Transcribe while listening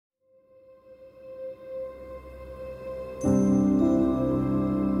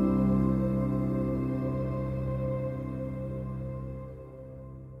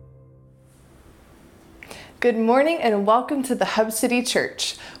Good morning and welcome to the Hub City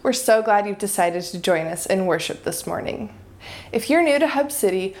Church. We're so glad you've decided to join us in worship this morning. If you're new to Hub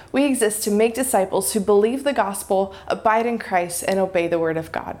City, we exist to make disciples who believe the gospel, abide in Christ, and obey the Word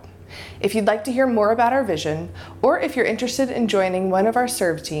of God. If you'd like to hear more about our vision, or if you're interested in joining one of our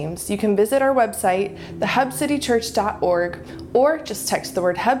serve teams, you can visit our website, thehubcitychurch.org, or just text the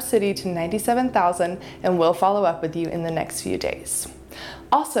word Hub City to 97,000 and we'll follow up with you in the next few days.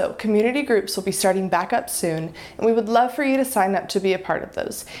 Also, community groups will be starting back up soon, and we would love for you to sign up to be a part of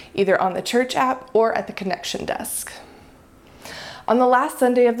those, either on the church app or at the connection desk. On the last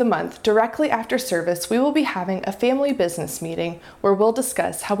Sunday of the month, directly after service, we will be having a family business meeting where we'll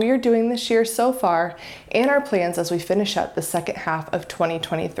discuss how we are doing this year so far and our plans as we finish up the second half of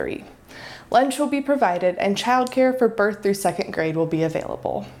 2023. Lunch will be provided and childcare for birth through second grade will be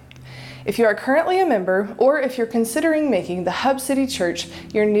available. If you are currently a member, or if you're considering making the Hub City Church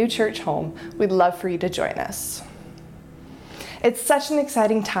your new church home, we'd love for you to join us. It's such an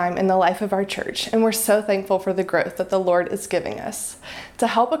exciting time in the life of our church, and we're so thankful for the growth that the Lord is giving us. To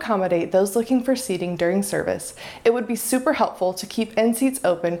help accommodate those looking for seating during service, it would be super helpful to keep end seats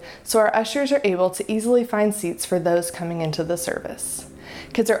open so our ushers are able to easily find seats for those coming into the service.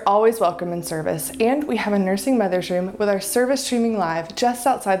 Kids are always welcome in service, and we have a nursing mother's room with our service streaming live just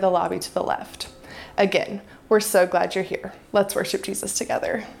outside the lobby to the left. Again, we're so glad you're here. Let's worship Jesus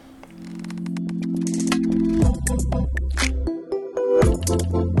together.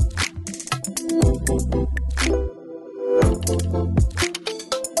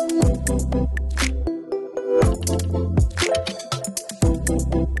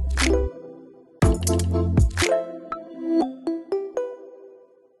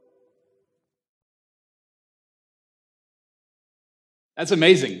 That's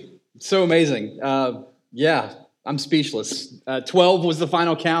amazing. So amazing. I'm speechless. 12 was the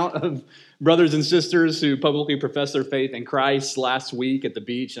final count of brothers and sisters who publicly professed their faith in Christ last week at the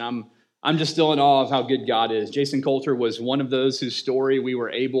beach. And I'm just still in awe of how good God is. Jason Coulter was one of those whose story we were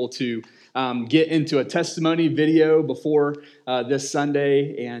able to get into a testimony video before this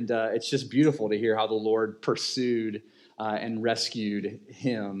Sunday. And it's just beautiful to hear how the Lord pursued and rescued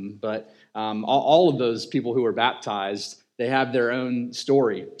him. But all of those people who were baptized, they have their own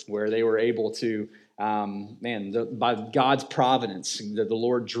story where they were able to, by God's providence, the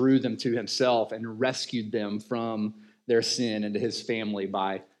Lord drew them to himself and rescued them from their sin and to his family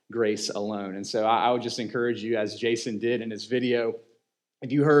by grace alone. And so I would just encourage you, as Jason did in his video,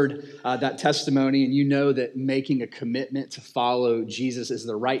 if you heard that testimony and you know that making a commitment to follow Jesus is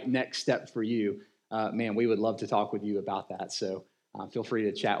the right next step for you, we would love to talk with you about that. So feel free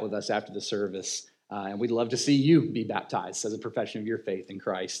to chat with us after the service. And we'd love to see you be baptized as a profession of your faith in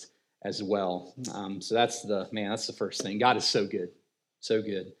Christ as well. So that's the first thing. God is so good, so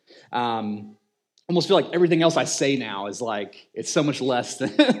good. Almost feel like everything else I say now is like it's so much less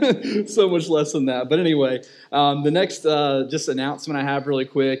than that. But anyway, the next just announcement I have really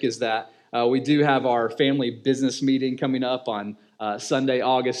quick is that we do have our family business meeting coming up on Sunday,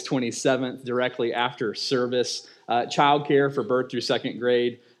 August 27th, directly after service. Childcare for birth through second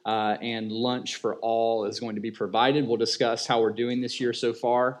grade. And lunch for all is going to be provided. We'll discuss how we're doing this year so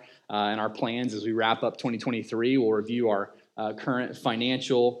far and our plans as we wrap up 2023. We'll review our current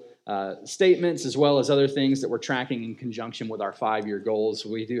financial statements as well as other things that we're tracking in conjunction with our 5-year goals.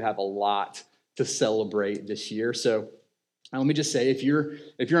 We do have a lot to celebrate this year. So let me just say, if you're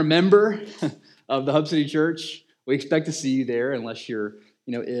a member of the Hub City Church, we expect to see you there unless you're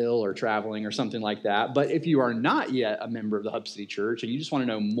ill or traveling or something like that. But if you are not yet a member of the Hub City Church and you just want to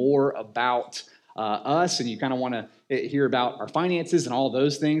know more about us and you kind of want to hear about our finances and all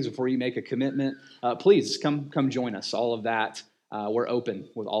those things before you make a commitment, please come join us. All of that, we're open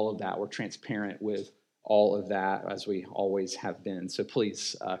with all of that. We're transparent with all of that as we always have been. So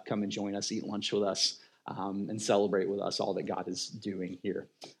please come and join us, eat lunch with us. And celebrate with us all that God is doing here.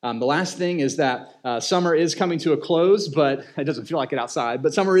 The last thing is that summer is coming to a close, but it doesn't feel like it outside,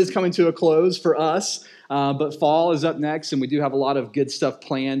 but summer is coming to a close for us, but fall is up next, and we do have a lot of good stuff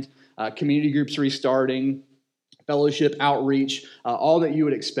planned. Community groups restarting, fellowship, outreach, all that you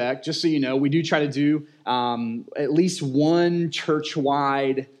would expect. Just so you know, we do try to do at least one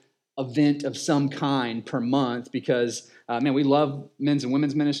church-wide event of some kind per month because, we love men's and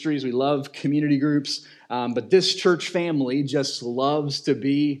women's ministries. We love community groups. But this church family just loves to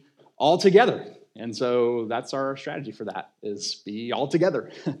be all together. And so that's our strategy for that, is be all together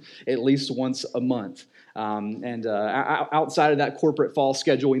at least once a month. Outside of that corporate fall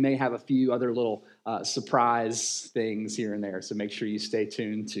schedule, we may have a few other little surprise things here and there. So make sure you stay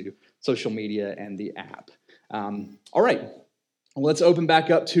tuned to social media and the app. All right. Well, let's open back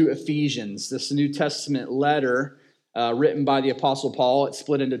up to Ephesians, this New Testament letter written by the Apostle Paul. It's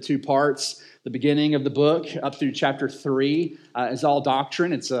split into two parts. The beginning of the book up through chapter 3 is all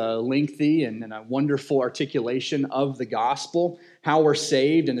doctrine. It's a lengthy and a wonderful articulation of the gospel, how we're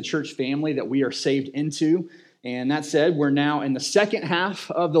saved and the church family that we are saved into. And that said, we're now in the second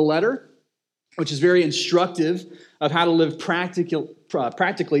half of the letter, which is very instructive of how to live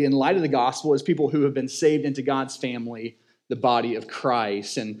practically in light of the gospel as people who have been saved into God's family, the body of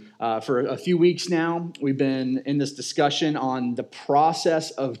Christ. And for a few weeks now, we've been in this discussion on the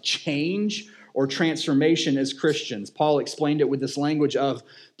process of change or transformation as Christians. Paul explained it with this language of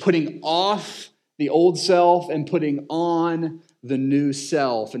putting off the old self and putting on the new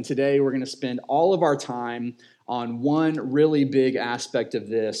self. And today we're going to spend all of our time on one really big aspect of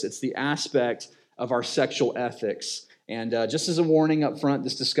this. It's the aspect of our sexual ethics. And just as a warning up front,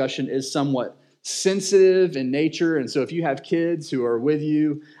 this discussion is somewhat sensitive in nature, and so if you have kids who are with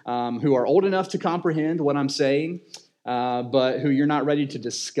you who are old enough to comprehend what I'm saying, but who you're not ready to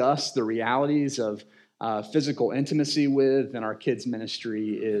discuss the realities of physical intimacy with, then our kids'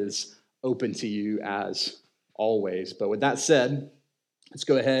 ministry is open to you as always. But with that said, let's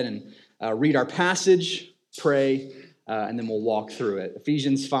go ahead and read our passage, pray, and then we'll walk through it.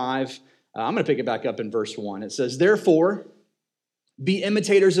 Ephesians 5, I'm going to pick it back up in verse 1. It says, "Therefore, be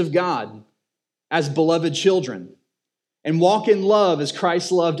imitators of God as beloved children, and walk in love as Christ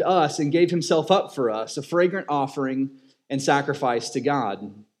loved us and gave himself up for us, a fragrant offering and sacrifice to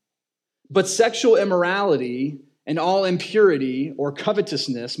God. But sexual immorality and all impurity or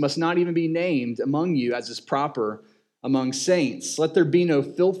covetousness must not even be named among you as is proper among saints. Let there be no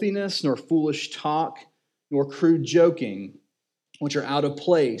filthiness, nor foolish talk, nor crude joking, which are out of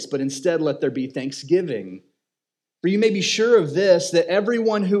place, but instead let there be thanksgiving. For you may be sure of this, that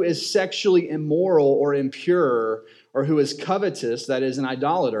everyone who is sexually immoral or impure, or who is covetous, that is, an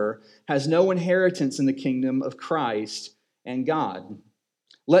idolater, has no inheritance in the kingdom of Christ and God.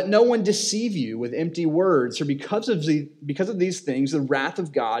 Let no one deceive you with empty words, for because of these things, the wrath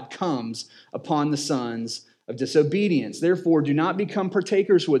of God comes upon the sons of disobedience. Therefore, do not become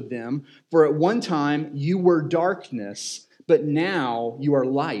partakers with them, for at one time you were darkness, but now you are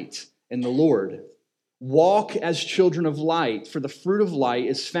light in the Lord. Walk as children of light, for the fruit of light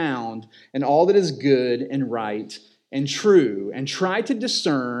is found in all that is good and right and true, and try to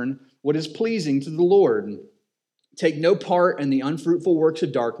discern what is pleasing to the Lord. Take no part in the unfruitful works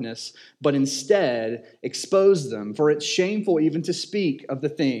of darkness, but instead expose them, for it's shameful even to speak of the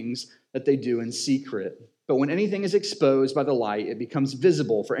things that they do in secret. But when anything is exposed by the light, it becomes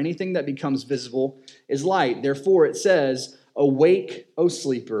visible, for anything that becomes visible is light. Therefore it says, 'Awake, O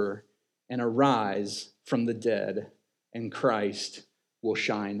sleeper, and arise from the dead, and Christ will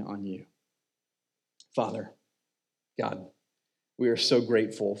shine on you.'" Father, God, we are so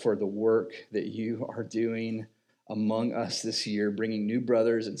grateful for the work that you are doing among us this year, bringing new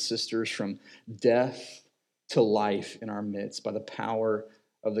brothers and sisters from death to life in our midst by the power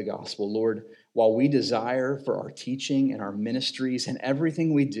of the gospel. Lord, while we desire for our teaching and our ministries and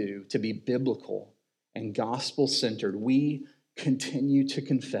everything we do to be biblical and gospel-centered, we continue to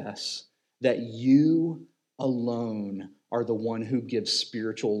confess that you alone are the one who gives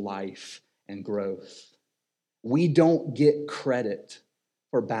spiritual life and growth. We don't get credit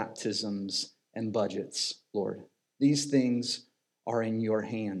for baptisms and budgets, Lord. These things are in your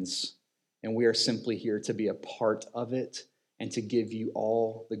hands, and we are simply here to be a part of it and to give you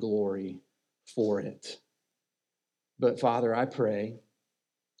all the glory for it. But Father, I pray,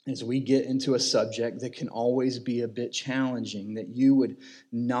 as we get into a subject that can always be a bit challenging, that you would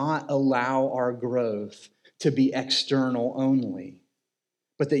not allow our growth to be external only,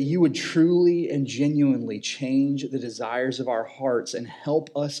 but that you would truly and genuinely change the desires of our hearts and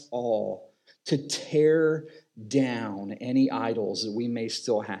help us all to tear down any idols that we may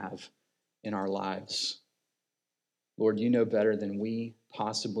still have in our lives. Lord, you know better than we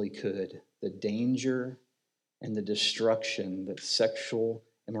possibly could the danger and the destruction that sexual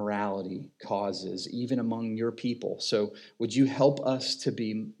immorality causes, even among your people. So would you help us to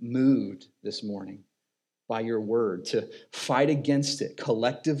be moved this morning by your word, to fight against it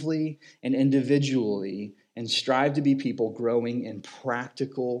collectively and individually, and strive to be people growing in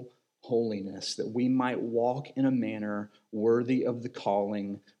practical holiness, that we might walk in a manner worthy of the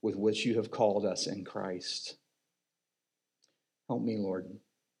calling with which you have called us in Christ. Help me, Lord.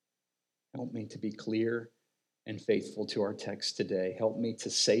 Help me to be clear and faithful to our text today. Help me to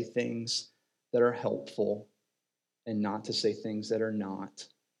say things that are helpful and not to say things that are not,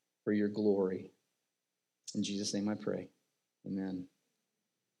 for your glory. In Jesus' name I pray. Amen.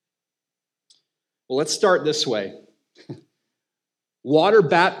 Well, let's start this way. Water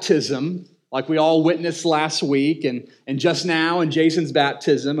baptism, like we all witnessed last week and just now in Jason's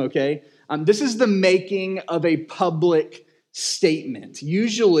baptism, okay? This is the making of a public statement.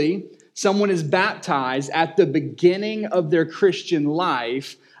 Usually, someone is baptized at the beginning of their Christian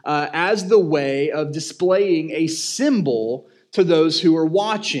life as the way of displaying a symbol to those who are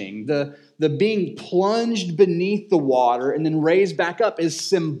watching. The being plunged beneath the water and then raised back up is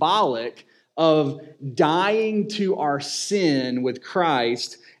symbolic of dying to our sin with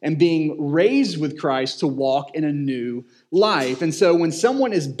Christ and being raised with Christ to walk in a new life. And so when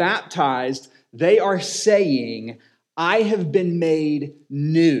someone is baptized, they are saying, I have been made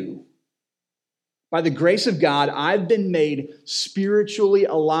new. By the grace of God, I've been made spiritually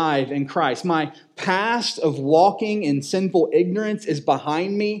alive in Christ. My past of walking in sinful ignorance is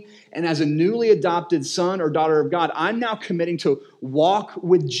behind me. And as a newly adopted son or daughter of God, I'm now committing to walk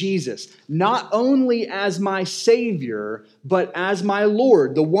with Jesus, not only as my Savior, but as my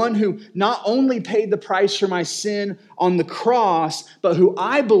Lord, the one who not only paid the price for my sin on the cross, but who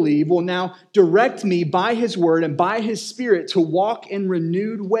I believe will now direct me by His Word and by His Spirit to walk in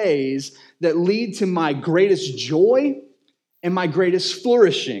renewed ways that lead to my greatest joy and my greatest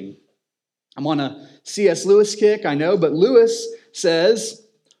flourishing. I'm on a C.S. Lewis kick, I know, but Lewis says,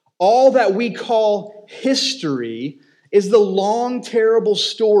 all that we call history is the long, terrible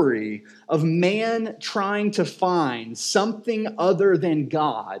story of man trying to find something other than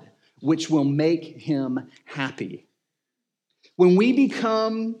God which will make him happy. When we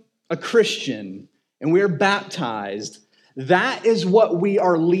become a Christian and we are baptized, that is what we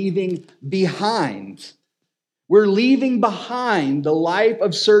are leaving behind. We're leaving behind the life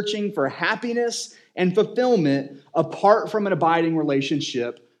of searching for happiness and fulfillment apart from an abiding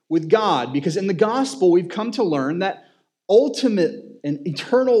relationship with God. Because in the gospel, we've come to learn that ultimate and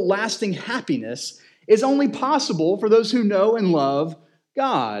eternal lasting happiness is only possible for those who know and love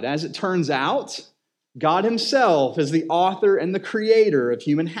God. As it turns out, God Himself is the author and the creator of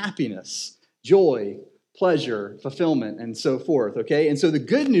human happiness, joy, pleasure, fulfillment, and so forth, okay? And so the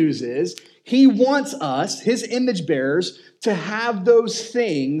good news is He wants us, His image bearers, to have those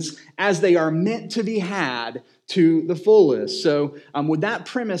things as they are meant to be had to the fullest. So with that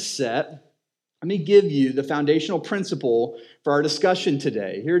premise set, let me give you the foundational principle for our discussion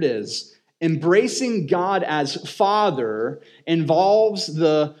today. Here it is. Embracing God as Father involves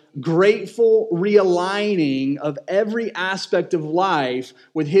the grateful realigning of every aspect of life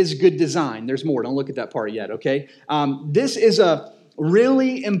with His good design. There's more. Don't look at that part yet, okay? This is a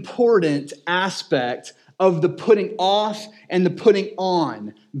really important aspect of the putting off and the putting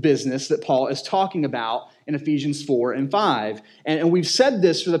on business that Paul is talking about in Ephesians 4 and 5. And we've said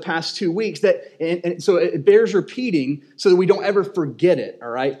this for the past 2 weeks, and so it bears repeating so that we don't ever forget it, all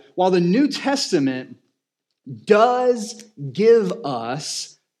right? While the New Testament does give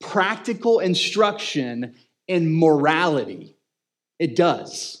us practical instruction in morality, it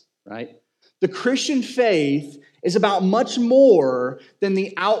does, right? The Christian faith is about much more than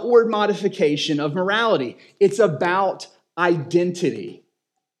the outward modification of morality. It's about identity.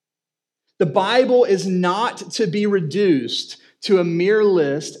 The Bible is not to be reduced to a mere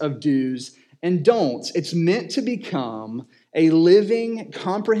list of do's and don'ts. It's meant to become a living,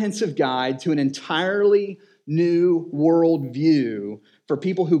 comprehensive guide to an entirely new worldview for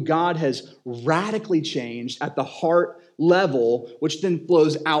people who God has radically changed at the heart level, which then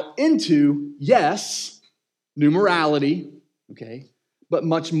flows out into, yes, new morality, okay, but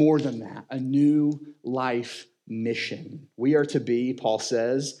much more than that, a new life mission. We are to be, Paul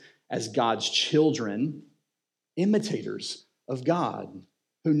says, as God's children, imitators of God,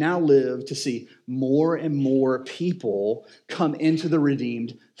 who now live to see more and more people come into the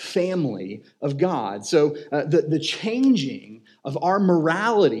redeemed family of God. So the changing of our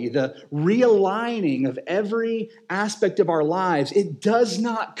morality, the realigning of every aspect of our lives, it does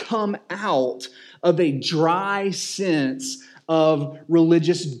not come out of a dry sense of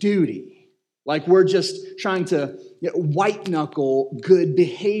religious duty. Like we're just trying to white knuckle good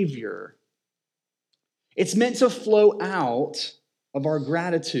behavior. It's meant to flow out of our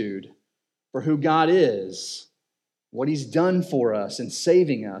gratitude for who God is, what He's done for us in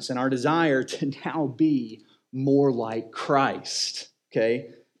saving us, and our desire to now be more like Christ,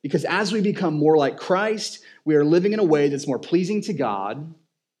 okay? Because as we become more like Christ, we are living in a way that's more pleasing to God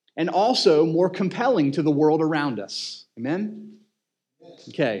and also more compelling to the world around us. Amen?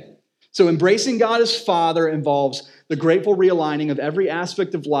 Okay. So embracing God as Father involves the grateful realigning of every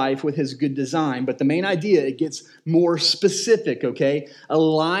aspect of life with His good design. But the main idea, it gets more specific, okay?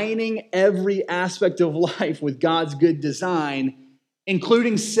 Aligning every aspect of life with God's good design,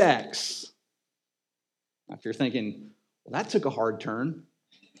 including sex. Now, if you're thinking, Well, that took a hard turn.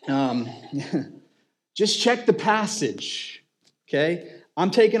 Just check the passage, okay?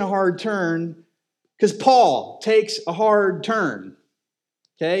 I'm taking a hard turn because Paul takes a hard turn,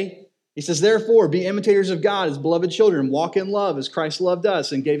 okay? He says, therefore, be imitators of God as beloved children, walk in love as Christ loved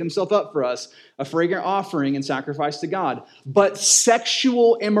us and gave himself up for us, a fragrant offering and sacrifice to God. But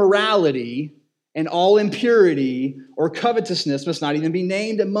sexual immorality and all impurity or covetousness must not even be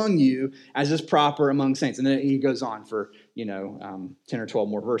named among you as is proper among saints. And then he goes on for, 10 or 12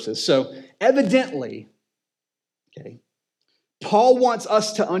 more verses. So evidently, okay, Paul wants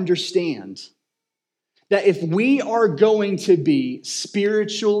us to understand that if we are going to be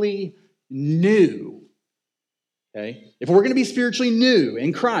spiritually new, okay, if we're going to be spiritually new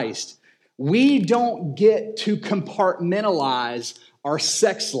in Christ, we don't get to compartmentalize our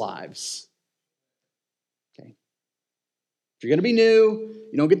sex lives. If you're going to be new,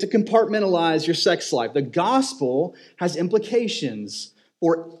 you don't get to compartmentalize your sex life. The gospel has implications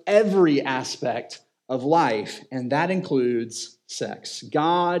for every aspect of life, and that includes sex.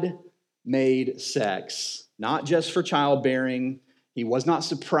 God made sex, not just for childbearing. He was not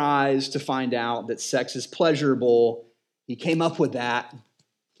surprised to find out that sex is pleasurable. He came up with that,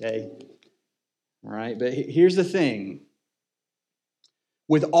 okay? All right, but here's the thing.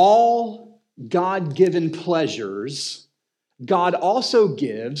 With all God-given pleasures, God also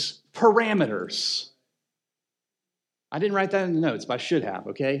gives parameters. I didn't write that in the notes, but I should have,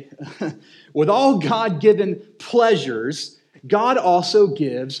 okay? With all God-given pleasures, God also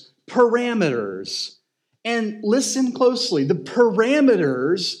gives parameters. And listen closely, the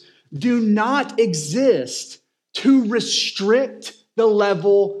parameters do not exist to restrict the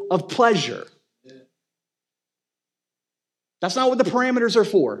level of pleasure. That's not what the parameters are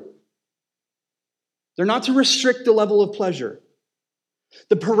for. They're not to restrict the level of pleasure.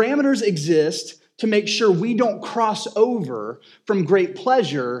 The parameters exist to make sure we don't cross over from great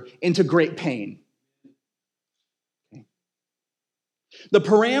pleasure into great pain. Okay. The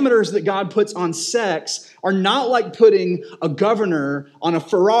parameters that God puts on sex are not like putting a governor on a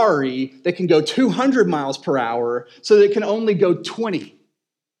Ferrari that can go 200 miles per hour so that it can only go 20.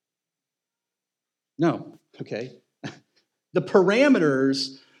 No, okay. The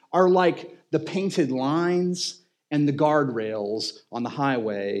parameters are like the painted lines and the guardrails on the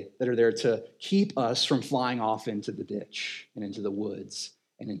highway that are there to keep us from flying off into the ditch and into the woods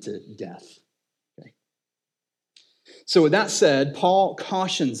and into death. Okay. So with that said, Paul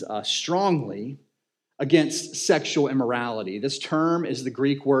cautions us strongly against sexual immorality. This term is the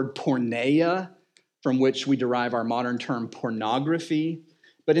Greek word porneia, from which we derive our modern term pornography.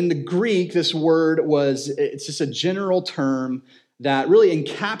 But in the Greek, this word it's just a general term that really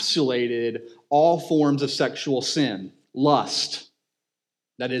encapsulated all forms of sexual sin. Lust,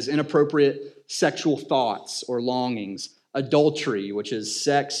 that is inappropriate sexual thoughts or longings. Adultery, which is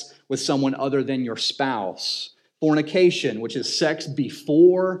sex with someone other than your spouse. Fornication, which is sex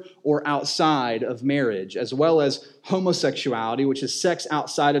before or outside of marriage, as well as homosexuality, which is sex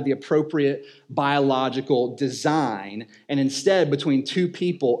outside of the appropriate biological design, and instead between two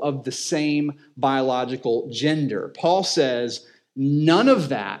people of the same biological gender. Paul says, none of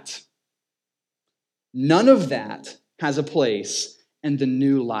that has a place in the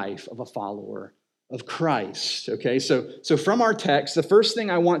new life of a follower of Christ. Okay, so from our text, the first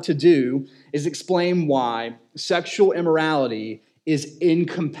thing I want to do is explain why sexual immorality is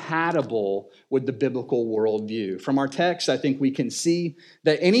incompatible with the biblical worldview. From our text, I think we can see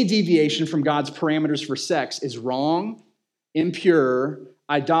that any deviation from God's parameters for sex is wrong, impure,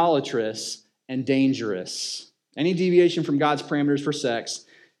 idolatrous, and dangerous. Any deviation from God's parameters for sex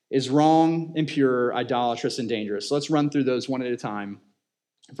is wrong, impure, idolatrous, and dangerous. So let's run through those one at a time.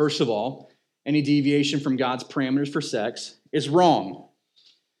 First of all, any deviation from God's parameters for sex is wrong.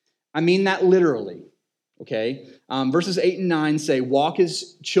 I mean that literally, okay? Verses 8 and 9 say, walk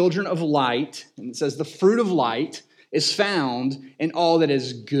as children of light, and it says the fruit of light is found in all that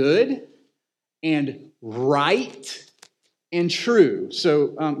is good and right and true.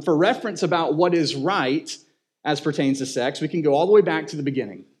 So for reference about what is right as pertains to sex, we can go all the way back to the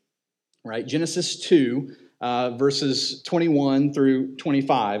beginning, right? Genesis 2, verses 21 through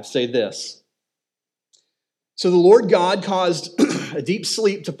 25 say this. So the Lord God caused a deep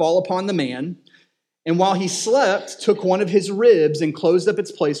sleep to fall upon the man, and while he slept, took one of his ribs and closed up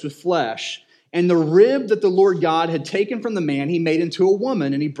its place with flesh. And the rib that the Lord God had taken from the man, he made into a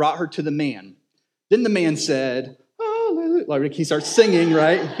woman, and he brought her to the man. Then the man said, hallelujah. Like he starts singing,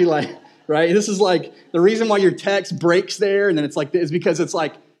 right? Right? This is like the reason why your text breaks there, and then it's like this, is because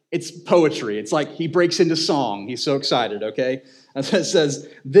it's poetry. It's like he breaks into song. He's so excited, okay? And so it says,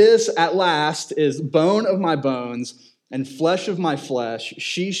 this at last is bone of my bones and flesh of my flesh.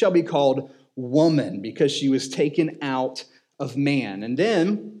 She shall be called woman because she was taken out of man. And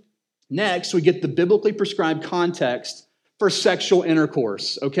then next we get the biblically prescribed context for sexual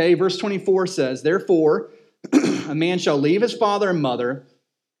intercourse. Okay, verse 24 says, therefore, a man shall leave his father and mother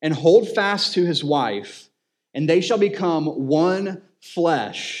and hold fast to his wife, and they shall become one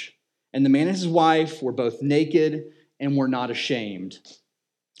flesh. And the man and his wife were both naked and were not ashamed.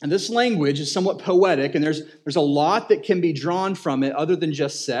 And this language is somewhat poetic, and there's a lot that can be drawn from it other than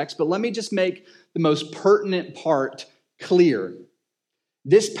just sex, but let me just make the most pertinent part clear.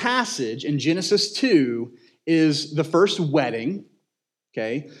 This passage in Genesis 2 is the first wedding,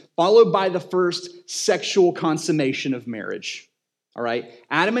 okay, followed by the first sexual consummation of marriage. All right,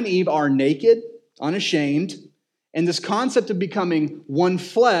 Adam and Eve are naked, unashamed, and this concept of becoming one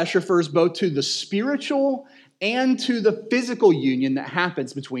flesh refers both to the spiritual and to the physical union that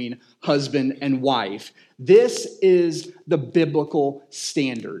happens between husband and wife. This is the biblical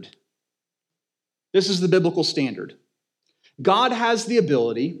standard. This is the biblical standard. God has the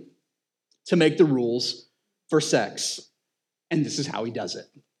ability to make the rules for sex, and this is how he does it.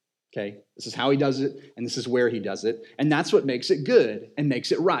 Okay, this is how he does it, and this is where he does it. And that's what makes it good and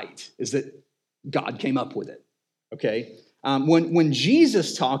makes it right, is that God came up with it. Okay, when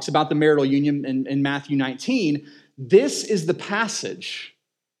Jesus talks about the marital union in Matthew 19, this is the passage.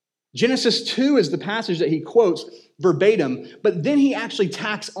 Genesis 2 is the passage that he quotes verbatim, but then he actually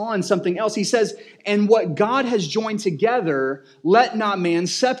tacks on something else. He says, and what God has joined together, let not man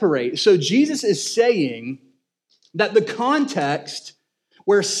separate. So Jesus is saying that the context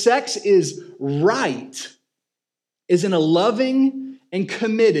where sex is right is in a loving and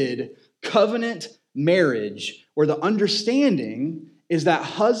committed covenant marriage, where the understanding is that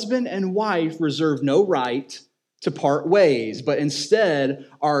husband and wife reserve no right to part ways, but instead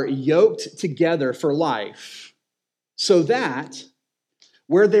are yoked together for life, so that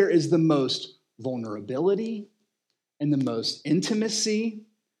where there is the most vulnerability and the most intimacy,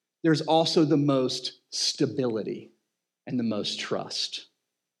 there's also the most stability and the most trust.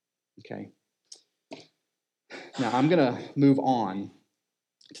 Okay. Now I'm going to move on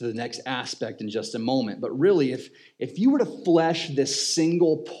to the next aspect in just a moment. But really, if you were to flesh this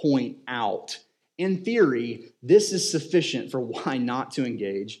single point out, in theory, this is sufficient for why not to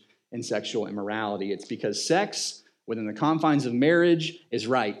engage in sexual immorality. It's because sex within the confines of marriage is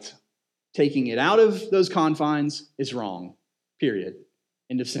right. Taking it out of those confines is wrong. Period.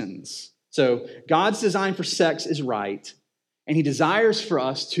 End of sentence. So God's design for sex is right, and he desires for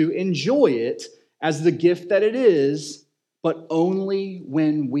us to enjoy it as the gift that it is, but only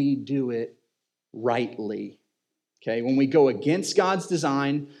when we do it rightly. Okay, when we go against God's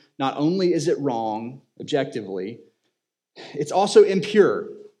design, not only is it wrong objectively, it's also impure.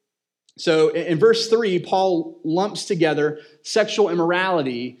 So in verse 3, Paul lumps together sexual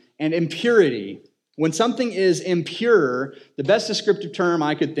immorality and impurity. When something is impure, the best descriptive term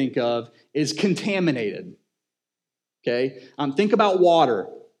I could think of is contaminated. Okay, think about water.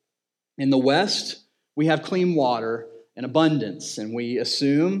 In the West, we have clean water in abundance, and we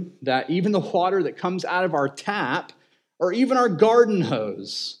assume that even the water that comes out of our tap or even our garden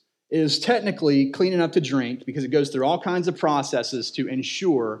hose is technically clean enough to drink because it goes through all kinds of processes to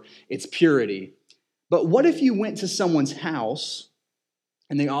ensure its purity. But what if you went to someone's house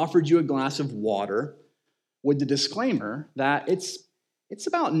and they offered you a glass of water with the disclaimer that it's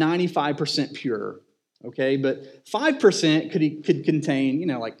about 95% pure, okay? But 5% could contain,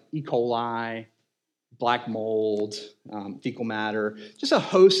 like E. coli, black mold, fecal matter, just a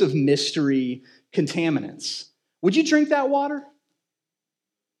host of mystery contaminants. Would you drink that water?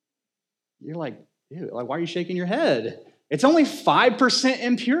 You're like, ew, why are you shaking your head? It's only 5%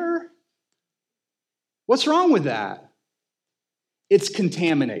 impure. What's wrong with that? It's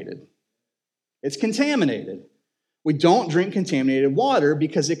contaminated. It's contaminated. We don't drink contaminated water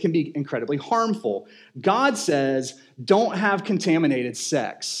because it can be incredibly harmful. God says, don't have contaminated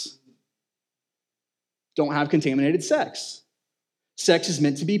sex. Don't have contaminated sex. Sex is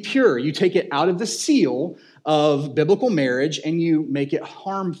meant to be pure. You take it out of the seal of biblical marriage and you make it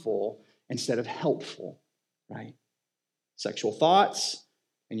harmful instead of helpful, right? Sexual thoughts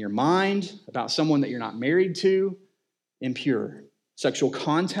in your mind about someone that you're not married to, impure. Sexual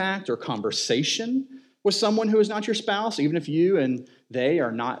contact or conversation with someone who is not your spouse, even if you and they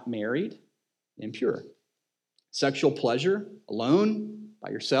are not married, impure. Sexual pleasure alone,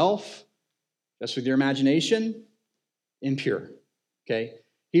 by yourself, just with your imagination, impure. Okay?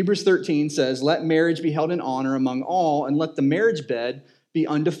 Hebrews 13 says, let marriage be held in honor among all, and let the marriage bed be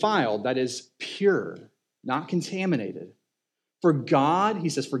undefiled, that is pure, not contaminated. For God, he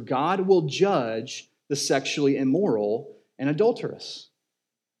says, for God will judge the sexually immoral and adulterous.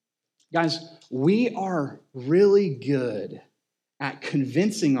 Guys, we are really good at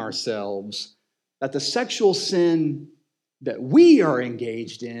convincing ourselves that the sexual sin that we are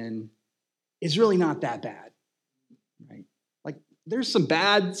engaged in is really not that bad, right? Like, there's some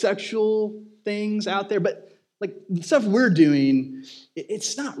bad sexual things out there, but like the stuff we're doing,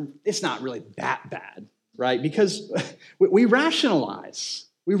 it's not really that bad, right? Because we rationalize.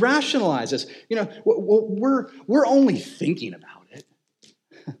 We rationalize this. We're only thinking about it.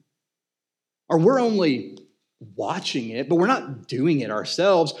 Or we're only watching it, but we're not doing it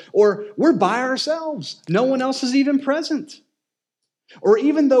ourselves. Or we're by ourselves. No one else is even present. Or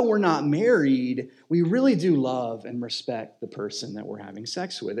even though we're not married, we really do love and respect the person that we're having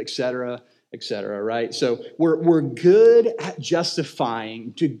sex with, et cetera, right? So we're good at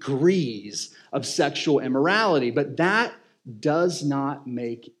justifying degrees of sexual immorality, but that does not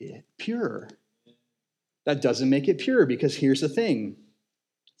make it pure. That doesn't make it pure, because here's the thing.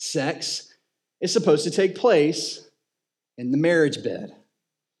 Sex is supposed to take place in the marriage bed.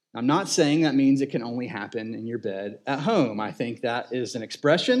 I'm not saying that means it can only happen in your bed at home. I think that is an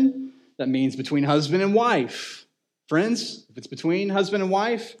expression that means between husband and wife. Friends, if it's between husband and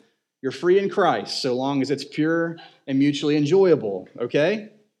wife, you're free in Christ, so long as it's pure and mutually enjoyable, okay?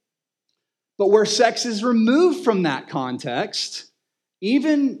 But where sex is removed from that context,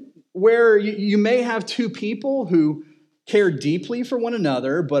 even where you may have two people who care deeply for one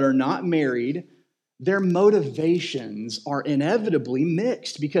another but are not married, their motivations are inevitably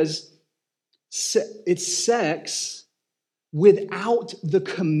mixed, because it's sex without the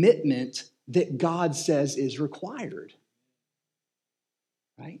commitment that God says is required.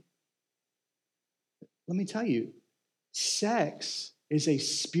 Right? Let me tell you, sex is a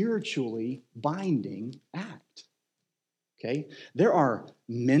spiritually binding act. Okay? There are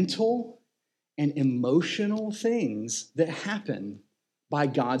mental and emotional things that happen by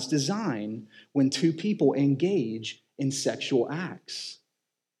God's design when two people engage in sexual acts.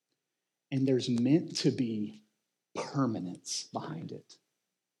 And there's meant to be permanence behind it.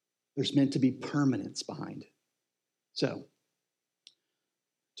 There's meant to be permanence behind it. So,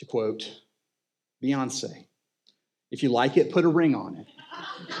 to quote Beyonce, if you like it, put a ring on it.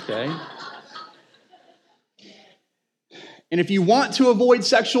 Okay? And if you want to avoid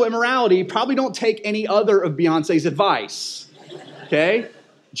sexual immorality, probably don't take any other of Beyonce's advice. Okay?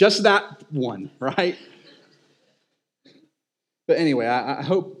 Just that one, right? But anyway, I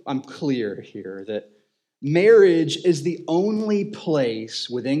hope I'm clear here that marriage is the only place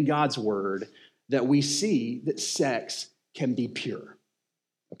within God's word that we see that sex can be pure.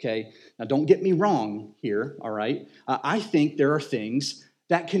 Okay? Now, don't get me wrong here, all right? I think there are things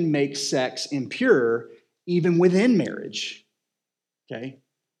that can make sex impure even within marriage, okay?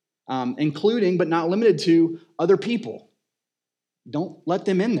 Including, but not limited to, other people. Don't let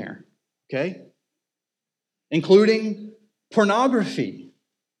them in there, okay? Including pornography,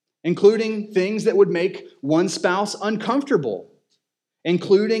 including things that would make one spouse uncomfortable,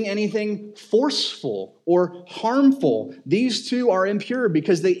 including anything forceful or harmful. These two are impure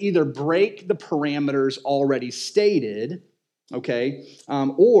because they either break the parameters already stated, okay,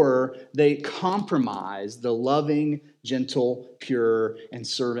 or they compromise the loving, gentle, pure, and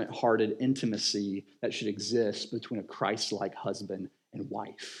servant-hearted intimacy that should exist between a Christ-like husband and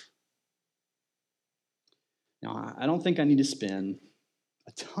wife. Now, I don't think I need to spend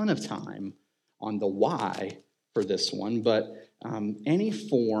a ton of time on the why for this one, but any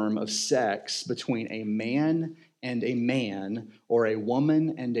form of sex between a man and a man or a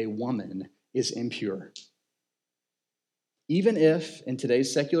woman and a woman is impure. Even if, in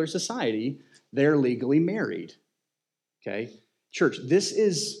today's secular society, they're legally married. Okay? Church, this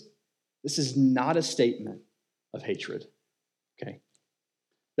is not a statement of hatred. Okay?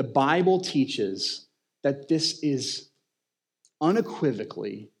 The Bible teaches that this is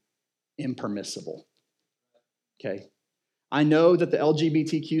unequivocally impermissible. Okay? I know that the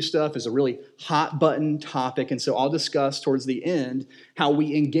LGBTQ stuff is a really hot button topic, and so I'll discuss towards the end how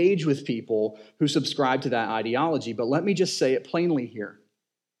we engage with people who subscribe to that ideology. But let me just say it plainly here.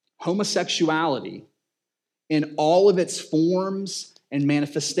 Homosexuality, in all of its forms and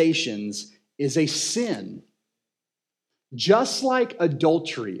manifestations, is a sin. Just like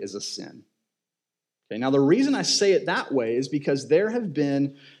adultery is a sin. Okay, now, the reason I say it that way is because there have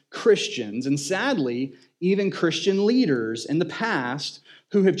been Christians, and sadly, even Christian leaders in the past,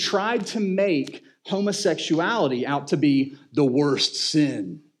 who have tried to make homosexuality out to be the worst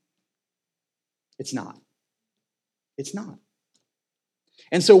sin. It's not. It's not.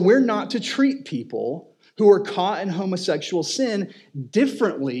 And so we're not to treat people who are caught in homosexual sin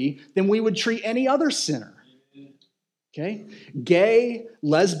differently than we would treat any other sinner. Okay? Gay,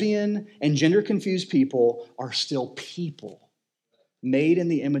 lesbian, and gender-confused people are still people made in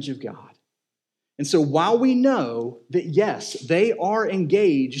the image of God. And so while we know that, yes, they are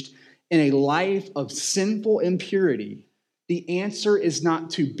engaged in a life of sinful impurity, the answer is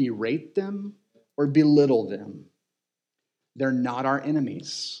not to berate them or belittle them. They're not our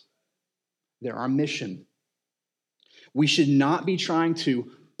enemies. They're our mission. We should not be trying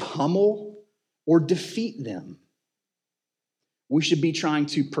to pummel or defeat them. We should be trying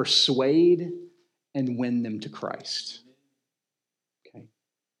to persuade and win them to Christ. Okay.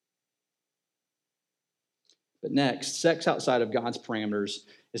 But next, sex outside of God's parameters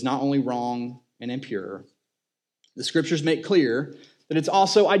is not only wrong and impure. The scriptures make clear that it's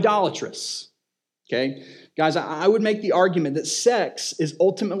also idolatrous. Okay? Guys, I would make the argument that sex is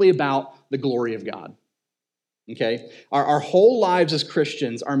ultimately about the glory of God. Okay? Our whole lives as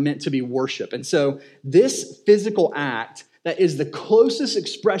Christians are meant to be worship. And so this physical act that is the closest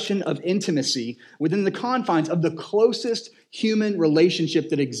expression of intimacy within the confines of the closest human relationship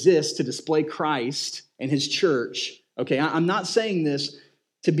that exists to display Christ and his church. Okay, I'm not saying this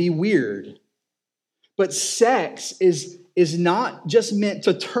to be weird, but sex is not just meant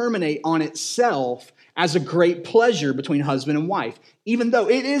to terminate on itself as a great pleasure between husband and wife, even though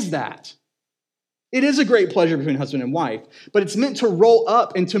it is that. It is a great pleasure between husband and wife, but it's meant to roll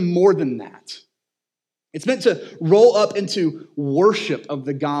up into more than that. It's meant to roll up into worship of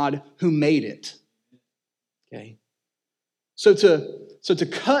the God who made it. Okay? So to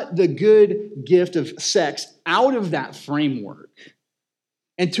cut the good gift of sex out of that framework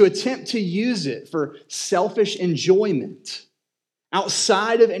and to attempt to use it for selfish enjoyment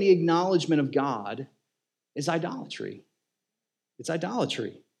outside of any acknowledgement of God is idolatry. It's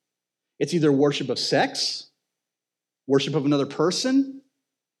idolatry. It's either worship of sex, worship of another person,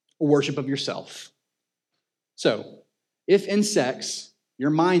 or worship of yourself. So, if in sex,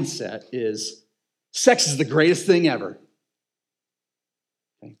 your mindset is, sex is the greatest thing ever,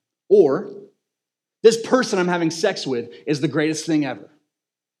 okay, or this person I'm having sex with is the greatest thing ever,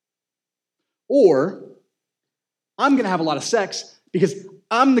 or I'm going to have a lot of sex because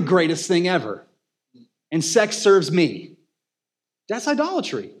I'm the greatest thing ever, and sex serves me. That's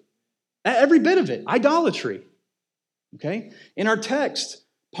idolatry. Every bit of it, idolatry. Okay? In our text,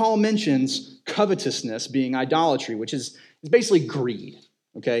 Paul mentions covetousness being idolatry, which is basically greed,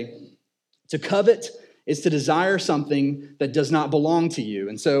 okay? To covet is to desire something that does not belong to you.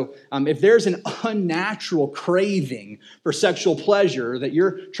 And so if there's an unnatural craving for sexual pleasure that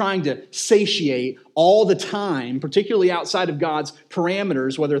you're trying to satiate all the time, particularly outside of God's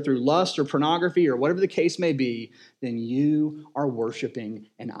parameters, whether through lust or pornography or whatever the case may be, then you are worshiping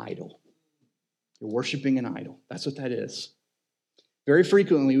an idol. You're worshiping an idol. That's what that is. Very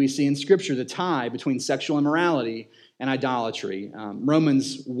frequently, we see in Scripture the tie between sexual immorality and idolatry.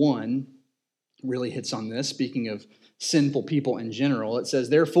 Romans 1 really hits on this, speaking of sinful people in general. It says,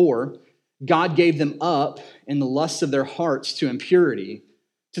 therefore, God gave them up in the lusts of their hearts to impurity,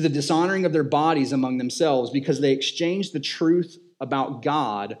 to the dishonoring of their bodies among themselves, because they exchanged the truth about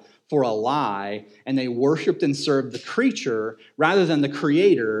God for a lie, and they worshiped and served the creature rather than the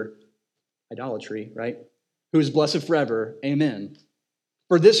Creator, idolatry, right? Who is blessed forever. Amen.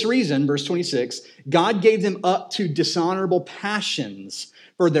 For this reason, verse 26, God gave them up to dishonorable passions.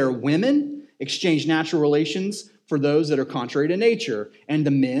 For their women exchanged natural relations for those that are contrary to nature. And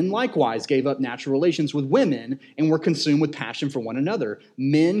the men likewise gave up natural relations with women and were consumed with passion for one another,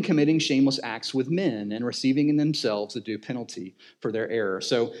 men committing shameless acts with men and receiving in themselves the due penalty for their error.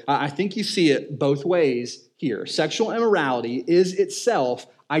 So I think you see it both ways here. Sexual immorality is itself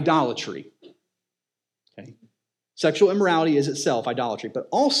idolatry. Okay? Sexual immorality is itself idolatry, but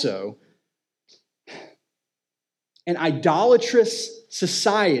also an idolatrous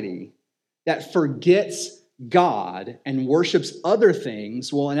society that forgets God and worships other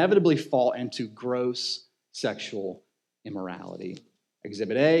things will inevitably fall into gross sexual immorality.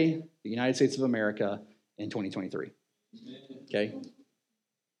 Exhibit A, the United States of America in 2023. Okay?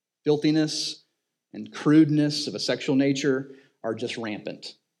 Filthiness and crudeness of a sexual nature are just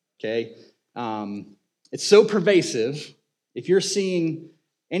rampant. Okay? It's so pervasive. If you're seeing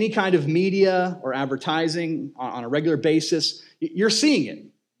any kind of media or advertising on a regular basis, you're seeing it,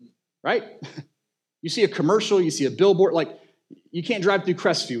 right? You see a commercial, you see a billboard, like you can't drive through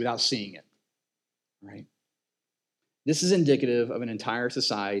Crestview without seeing it, right? This is indicative of an entire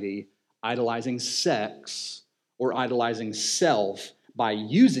society idolizing sex or idolizing self by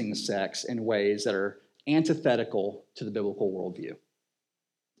using sex in ways that are antithetical to the biblical worldview.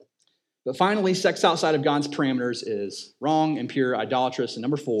 But finally, sex outside of God's parameters is wrong, impure, idolatrous, and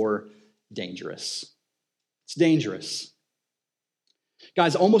number 4, dangerous. It's dangerous.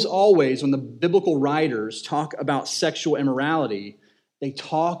 Guys, almost always when the biblical writers talk about sexual immorality, they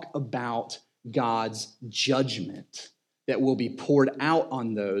talk about God's judgment that will be poured out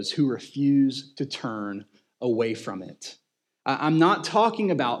on those who refuse to turn away from it. I'm not talking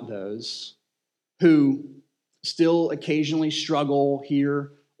about those who still occasionally struggle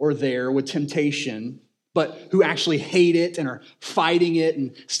here or there with temptation, but who actually hate it and are fighting it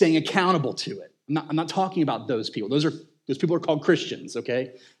and staying accountable to it. I'm not talking about those people. Those people are called Christians,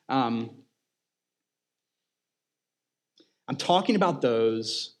 okay? I'm talking about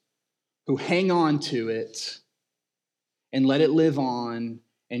those who hang on to it and let it live on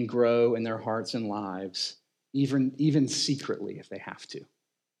and grow in their hearts and lives, even secretly if they have to.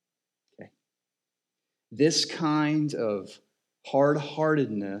 Okay? This kind of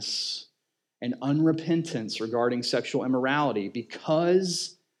hard-heartedness and unrepentance regarding sexual immorality,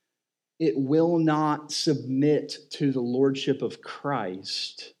 because it will not submit to the lordship of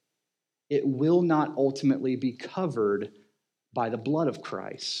Christ, it will not ultimately be covered by the blood of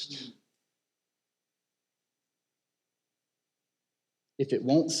Christ. If it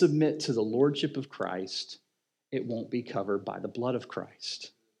won't submit to the lordship of Christ, it won't be covered by the blood of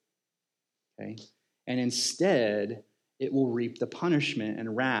Christ. Okay? And instead, it will reap the punishment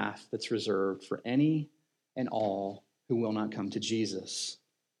and wrath that's reserved for any and all who will not come to Jesus.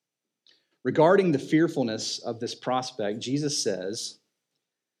 Regarding the fearfulness of this prospect, Jesus says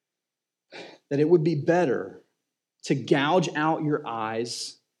that it would be better to gouge out your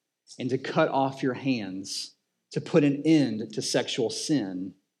eyes and to cut off your hands to put an end to sexual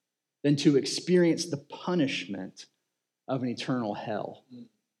sin than to experience the punishment of an eternal hell.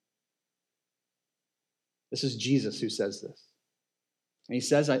 This is Jesus who says this. And he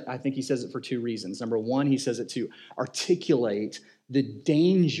says, I think he says it for 2 reasons. Number 1, he says it to articulate the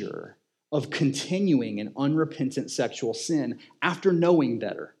danger of continuing in unrepentant sexual sin after knowing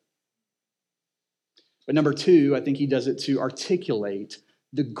better. But number 2, I think he does it to articulate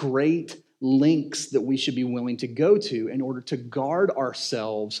the great lengths that we should be willing to go to in order to guard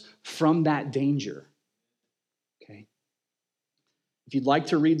ourselves from that danger. Okay? If you'd like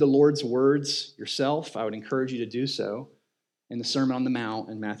to read the Lord's words yourself, I would encourage you to do so in the Sermon on the Mount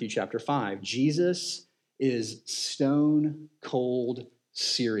in Matthew chapter 5. Jesus is stone cold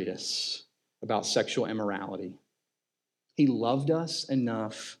serious about sexual immorality. He loved us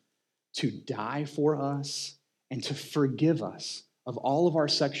enough to die for us and to forgive us of all of our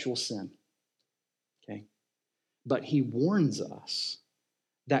sexual sin. Okay? But he warns us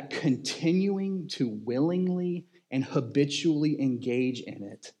that continuing to willingly and habitually engage in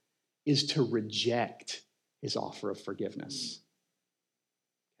it is to reject his offer of forgiveness.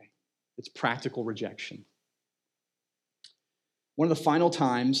 Okay? It's practical rejection. One of the final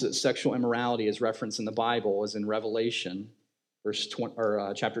times that sexual immorality is referenced in the Bible is in Revelation,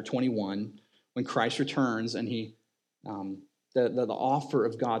 chapter 21, when Christ returns and the offer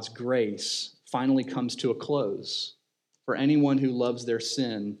of God's grace finally comes to a close for anyone who loves their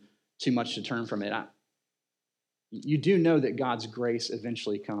sin too much to turn from it. You do know that God's grace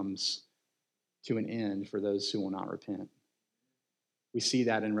eventually comes to an end for those who will not repent. We see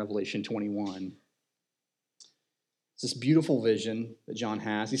that in Revelation 21. It's this beautiful vision that John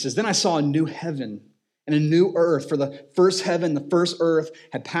has. He says, "Then I saw a new heaven and a new earth, for the first heaven, the first earth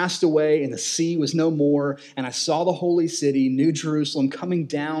had passed away, and the sea was no more. And I saw the holy city, New Jerusalem, coming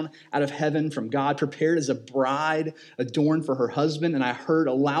down out of heaven from God, prepared as a bride adorned for her husband. And I heard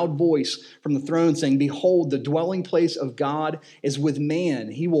a loud voice from the throne saying, 'Behold, the dwelling place of God is with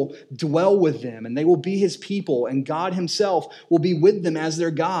man. He will dwell with them, and they will be his people, and God himself will be with them as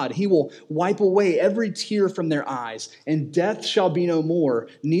their God. He will wipe away every tear from their eyes, and death shall be no more.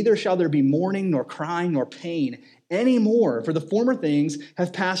 Neither shall there be mourning, nor crying, nor pain anymore, for the former things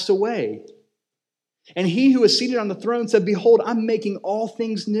have passed away.' And he who is seated on the throne said, 'Behold, I'm making all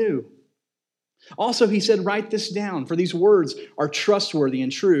things new.' Also he said, 'Write this down, for these words are trustworthy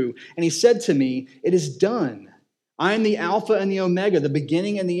and true.' And he said to me, 'It is done. I am the Alpha and the Omega, the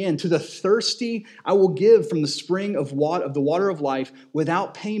beginning and the end. To the thirsty I will give from the spring of the water of life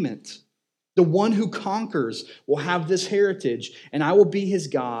without payment. The one who conquers will have this heritage, and I will be his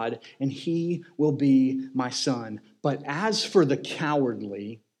God, and he will be my son. But as for the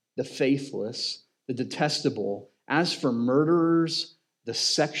cowardly, the faithless, the detestable, as for murderers, the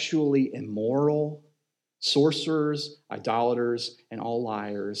sexually immoral, sorcerers, idolaters, and all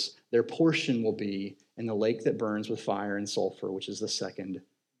liars, their portion will be in the lake that burns with fire and sulfur, which is the second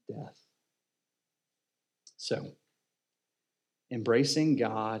death.'" So, Embracing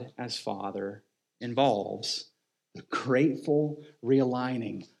God as Father involves the grateful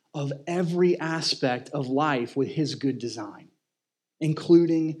realigning of every aspect of life with his good design,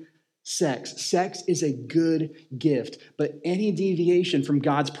 including sex. Sex is a good gift, but any deviation from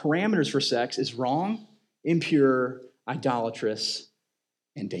God's parameters for sex is wrong, impure, idolatrous,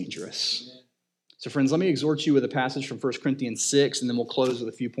 and dangerous. So friends, let me exhort you with a passage from 1 Corinthians 6, and then we'll close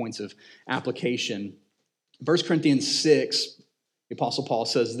with a few points of application. 1 Corinthians 6, the Apostle Paul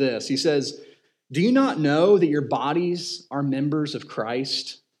says this. He says, "Do you not know that your bodies are members of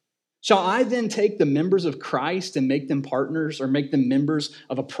Christ? Shall I then take the members of Christ and make them partners or make them members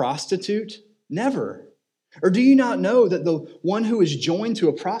of a prostitute? Never. Or do you not know that the one who is joined to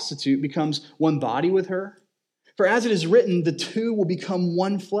a prostitute becomes one body with her? For as it is written, the two will become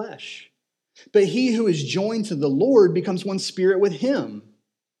one flesh. But he who is joined to the Lord becomes one spirit with him.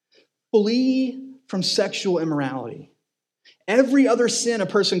 Flee from sexual immorality. Every other sin a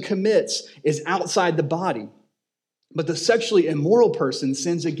person commits is outside the body, but the sexually immoral person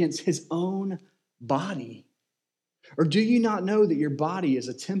sins against his own body. Or do you not know that your body is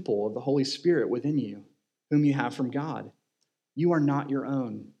a temple of the Holy Spirit within you, whom you have from God? You are not your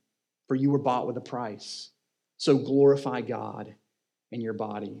own, for you were bought with a price. So glorify God in your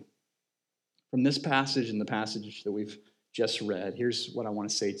body." From this passage and the passage that we've just read, here's what I want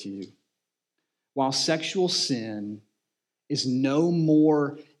to say to you. While sexual sin is no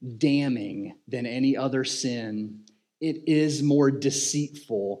more damning than any other sin, it is more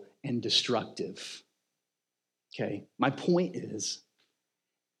deceitful and destructive. Okay, my point is,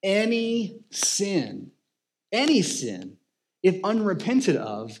 any sin, if unrepented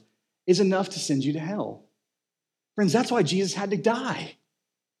of, is enough to send you to hell. Friends, that's why Jesus had to die.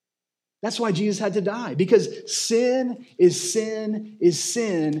 That's why Jesus had to die, because sin is sin is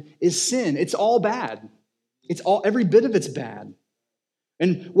sin is sin. It's all bad. Every bit of it's bad.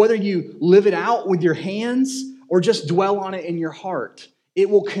 And whether you live it out with your hands or just dwell on it in your heart, it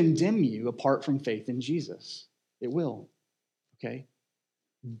will condemn you apart from faith in Jesus. It will. Okay?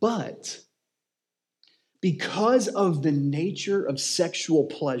 But because of the nature of sexual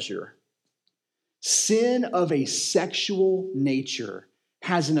pleasure, sin of a sexual nature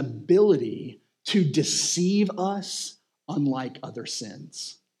has an ability to deceive us unlike other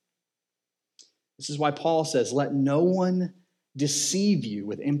sins. This is why Paul says, "Let no one deceive you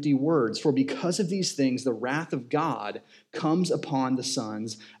with empty words, for because of these things, the wrath of God comes upon the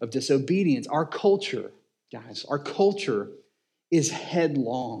sons of disobedience." Our culture, guys, our culture is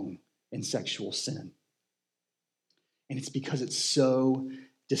headlong in sexual sin. And it's because it's so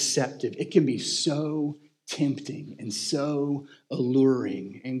deceptive. It can be so tempting and so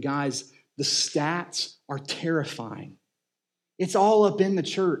alluring. And guys, the stats are terrifying. It's all up in the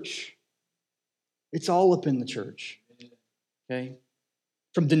church. It's all up in the church. Okay?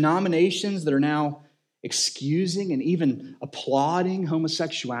 From denominations that are now excusing and even applauding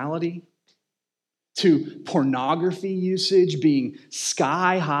homosexuality, to pornography usage being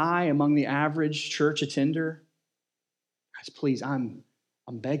sky high among the average church attender. Guys, please, I'm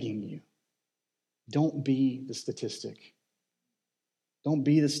begging you. Don't be the statistic. Don't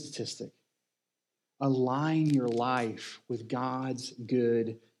be the statistic. Align your life with God's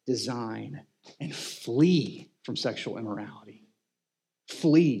good design and flee from sexual immorality.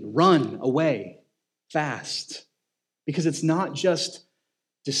 Flee, run away, fast. Because it's not just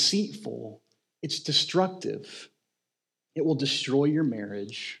deceitful, it's destructive. It will destroy your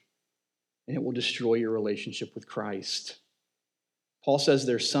marriage and it will destroy your relationship with Christ. Paul says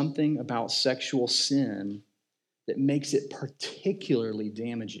there's something about sexual sin that makes it particularly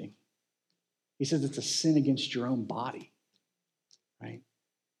damaging. He says it's a sin against your own body, right?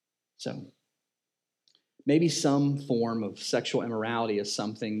 So maybe some form of sexual immorality is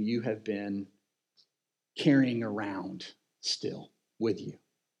something you have been carrying around still with you.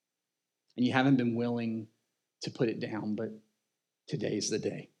 And you haven't been willing to put it down, but today's the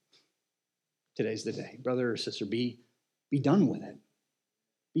day. Today's the day. Brother or sister, be done with it.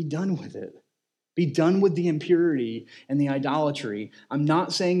 Be done with it. Be done with the impurity and the idolatry. I'm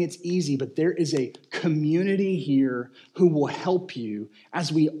not saying it's easy, but there is a community here who will help you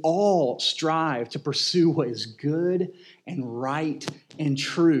as we all strive to pursue what is good and right and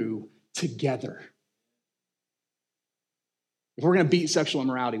true together. If we're going to beat sexual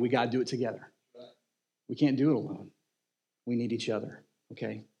immorality, we got to do it together. We can't do it alone. We need each other,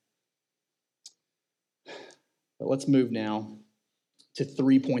 okay? But let's move now to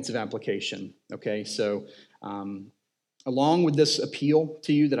 3 points of application, okay? So along with this appeal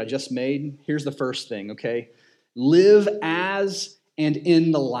to you that I just made, here's the first thing, okay? Live as and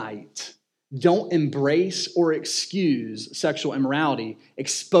in the light. Don't embrace or excuse sexual immorality.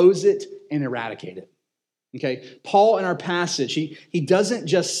 Expose it and eradicate it. Okay, Paul in our passage, he doesn't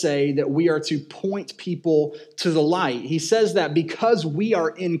just say that we are to point people to the light. He says that because we are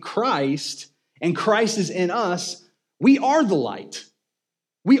in Christ and Christ is in us, we are the light.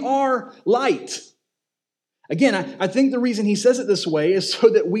 We are light. Again, I think the reason he says it this way is so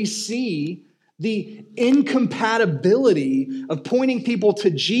that we see the incompatibility of pointing people to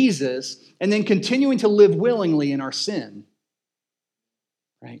Jesus and then continuing to live willingly in our sin.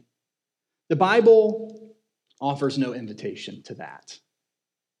 Right? The Bible offers no invitation to that.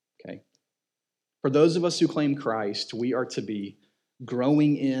 Okay? For those of us who claim Christ, we are to be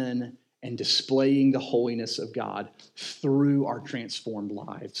growing in and displaying the holiness of God through our transformed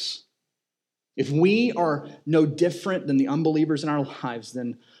lives. If we are no different than the unbelievers in our lives,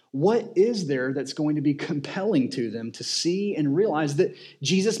 then what is there that's going to be compelling to them to see and realize that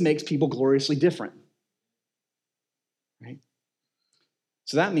Jesus makes people gloriously different? Right?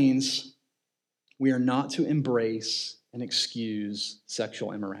 So that means we are not to embrace and excuse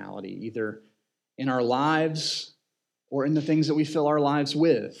sexual immorality, either in our lives or in the things that we fill our lives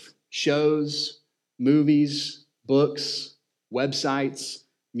with. Shows, movies, books, websites,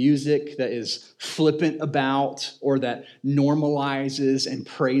 music that is flippant about or that normalizes and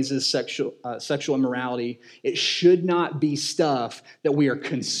praises sexual immorality. It should not be stuff that we are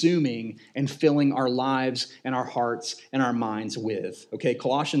consuming and filling our lives and our hearts and our minds with. Okay,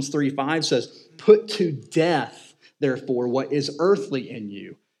 Colossians 3:5 says, "Put to death, therefore, what is earthly in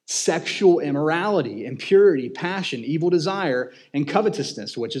you, sexual immorality, impurity, passion, evil desire, and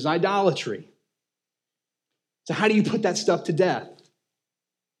covetousness, which is idolatry." So how do you put that stuff to death?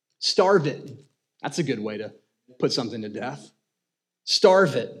 Starve it. That's a good way to put something to death.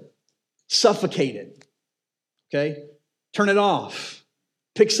 Starve it. Suffocate it. Okay? Turn it off.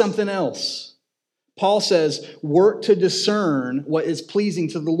 Pick something else. Paul says, work to discern what is pleasing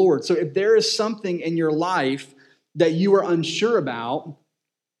to the Lord. So if there is something in your life that you are unsure about,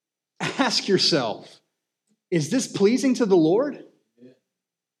 ask yourself, is this pleasing to the Lord?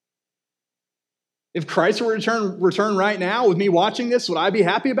 If Christ were to return right now with me watching this, would I be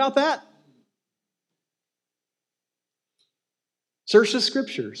happy about that? Search the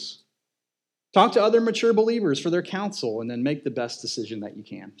scriptures. Talk to other mature believers for their counsel, and then make the best decision that you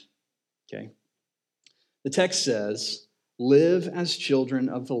can. Okay? The text says, live as children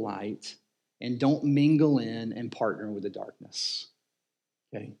of the light, and don't mingle in and partner with the darkness.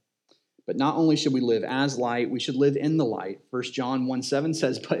 Okay? But not only should we live as light, we should live in the light. 1 John 1:7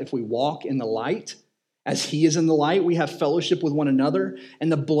 says, but if we walk in the light, as he is in the light, we have fellowship with one another,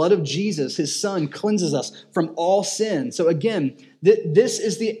 and the blood of Jesus, his son, cleanses us from all sin. So again, this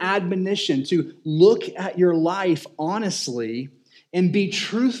is the admonition to look at your life honestly and be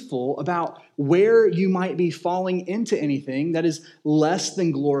truthful about where you might be falling into anything that is less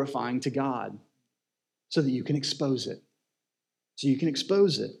than glorifying to God, so that you can expose it.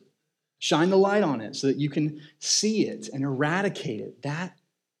 Shine the light on it so that you can see it and eradicate it. That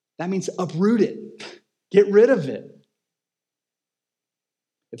means uproot it. Get rid of it.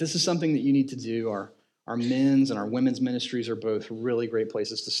 If this is something that you need to do, our men's and our women's ministries are both really great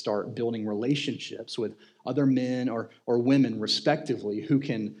places to start building relationships with other men or women, respectively, who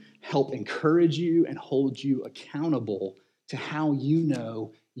can help encourage you and hold you accountable to how you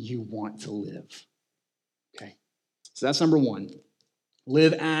know you want to live. Okay, so that's number one.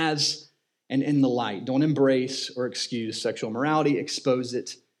 Live as and in the light. Don't embrace or excuse sexual immorality. Expose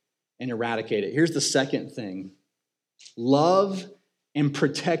it and eradicate it. Here's the second thing. Love and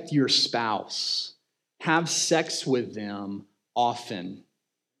protect your spouse. Have sex with them often.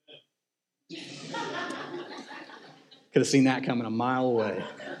 Could have seen that coming a mile away.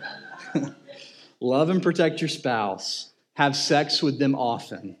 Love and protect your spouse. Have sex with them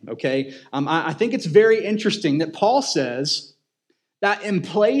often, okay? I think it's very interesting that Paul says that in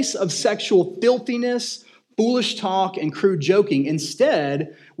place of sexual filthiness, foolish talk, and crude joking,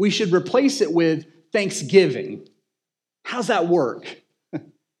 instead, we should replace it with thanksgiving. How's that work?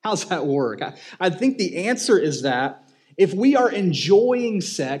 I think the answer is that if we are enjoying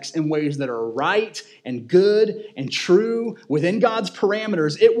sex in ways that are right and good and true within God's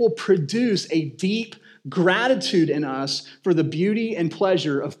parameters, it will produce a deep gratitude in us for the beauty and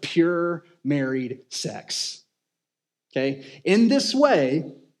pleasure of pure married sex. Okay? In this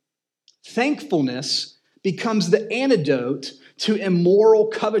way, thankfulness becomes the antidote to immoral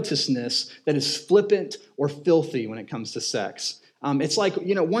covetousness that is flippant or filthy when it comes to sex. It's like,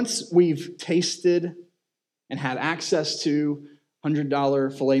 once we've tasted and had access to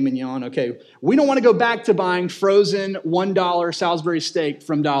 $100 filet mignon, okay, we don't want to go back to buying frozen $1 Salisbury steak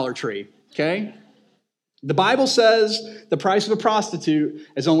from Dollar Tree. Okay? The Bible says the price of a prostitute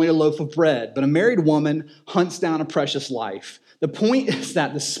is only a loaf of bread, but a married woman hunts down a precious life. The point is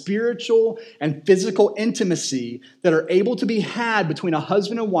that the spiritual and physical intimacy that are able to be had between a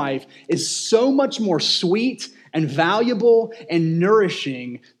husband and wife is so much more sweet and valuable and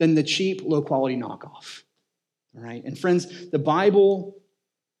nourishing than the cheap, low-quality knockoff. All right? And friends, the Bible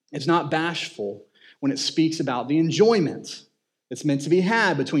is not bashful when it speaks about the enjoyment that's meant to be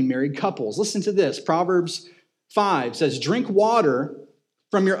had between married couples. Listen to this. Proverbs 5 says, "Drink water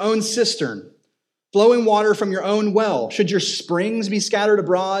from your own cistern, flowing water from your own well. Should your springs be scattered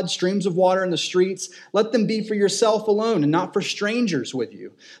abroad, streams of water in the streets, let them be for yourself alone and not for strangers with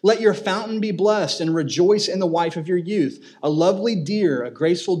you. Let your fountain be blessed and rejoice in the wife of your youth, a lovely deer, a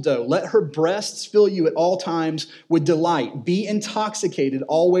graceful doe. Let her breasts fill you at all times with delight. Be intoxicated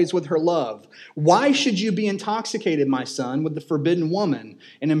always with her love. Why should you be intoxicated, my son, with the forbidden woman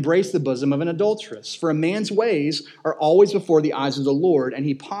and embrace the bosom of an adulteress? For a man's ways are always before the eyes of the Lord, and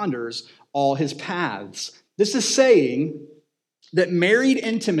he ponders all his paths." This is saying that married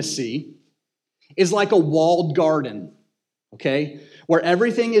intimacy is like a walled garden, okay, where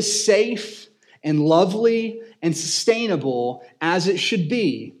everything is safe and lovely and sustainable as it should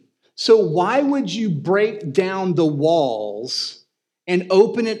be. So why would you break down the walls and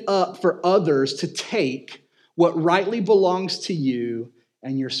open it up for others to take what rightly belongs to you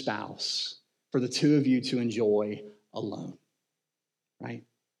and your spouse, for the two of you to enjoy alone, right?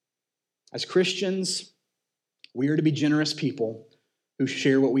 As Christians, we are to be generous people who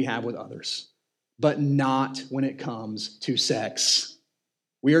share what we have with others, but not when it comes to sex.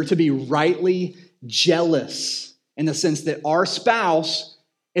 We are to be rightly jealous in the sense that our spouse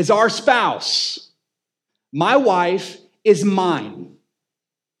is our spouse. My wife is mine.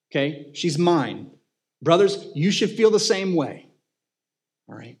 Okay? She's mine. Brothers, you should feel the same way.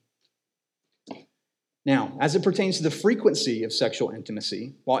 All right? Now, as it pertains to the frequency of sexual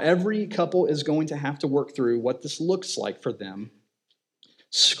intimacy, while every couple is going to have to work through what this looks like for them,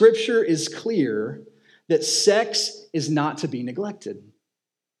 Scripture is clear that sex is not to be neglected.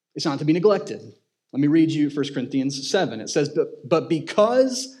 It's not to be neglected. Let me read you 1 Corinthians 7. It says, but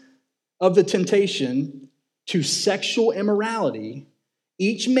because of the temptation to sexual immorality,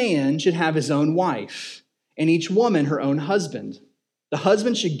 each man should have his own wife, and each woman her own husband. The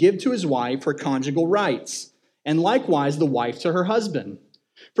husband should give to his wife her conjugal rights, and likewise the wife to her husband.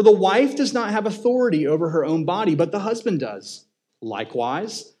 For the wife does not have authority over her own body, but the husband does.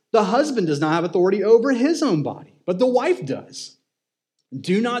 Likewise, the husband does not have authority over his own body, but the wife does.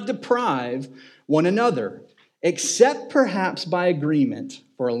 Do not deprive one another, except perhaps by agreement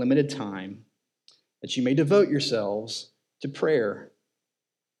for a limited time, that you may devote yourselves to prayer.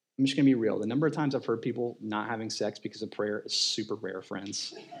 I'm just going to be real. The number of times I've heard people not having sex because of prayer is super rare,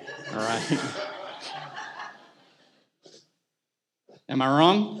 friends. All right? Am I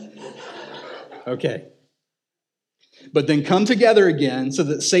wrong? Okay. But then come together again so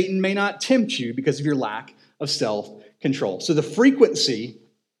that Satan may not tempt you because of your lack of self-control. So the frequency,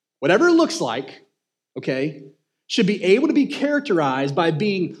 whatever it looks like, okay, should be able to be characterized by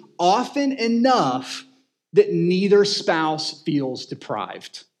being often enough that neither spouse feels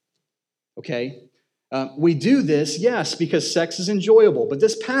deprived. Okay? We do this, yes, because sex is enjoyable, but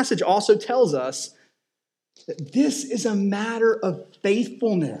this passage also tells us that this is a matter of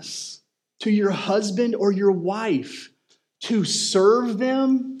faithfulness to your husband or your wife, to serve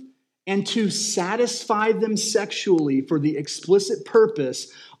them and to satisfy them sexually for the explicit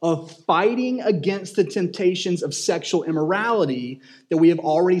purpose of fighting against the temptations of sexual immorality that we have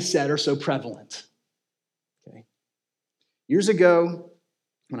already said are so prevalent. Okay? Years ago,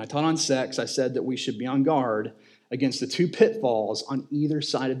 when I taught on sex, I said that we should be on guard against the two pitfalls on either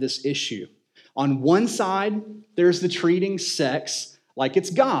side of this issue. On one side, there's the treating sex like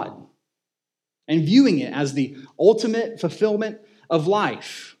it's God and viewing it as the ultimate fulfillment of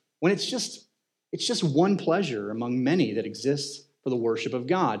life, when it's just one pleasure among many that exists for the worship of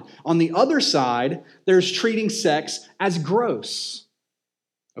God. On the other side, there's treating sex as gross.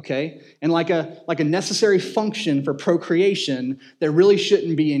 Okay? And like a necessary function for procreation that really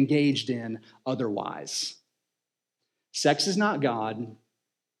shouldn't be engaged in otherwise. Sex is not God,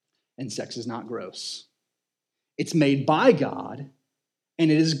 and sex is not gross. It's made by God,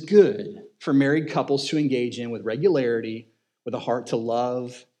 and it is good for married couples to engage in with regularity, with a heart to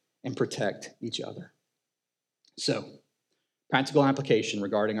love and protect each other. So, practical application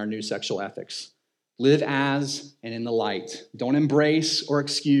regarding our new sexual ethics. Live as and in the light. Don't embrace or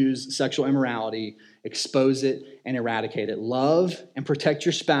excuse sexual immorality. Expose it and eradicate it. Love and protect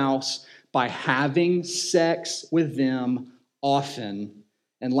your spouse by having sex with them often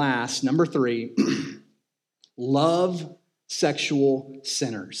And last, number 3, love sexual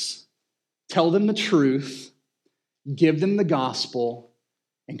sinners. Tell them the truth, give them the gospel,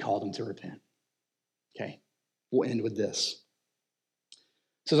 and call them to repent. Okay, we'll end with this.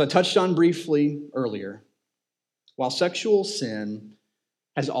 So as I touched on briefly earlier, while sexual sin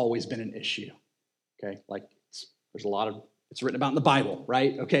has always been an issue, okay, like there's a lot of, it's written about in the Bible,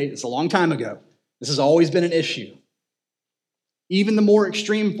 right? Okay, it's a long time ago. This has always been an issue. Even the more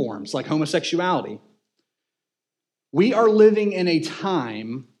extreme forms like homosexuality. We are living in a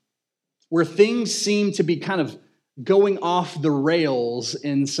time where things seem to be kind of going off the rails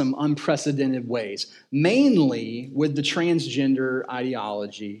in some unprecedented ways, mainly with the transgender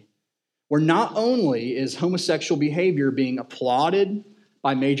ideology, where not only is homosexual behavior being applauded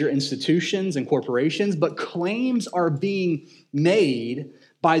by major institutions and corporations, but claims are being made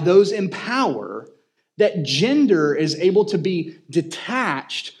by those in power that gender is able to be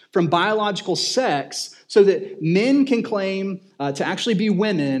detached from biological sex so that men can claim to actually be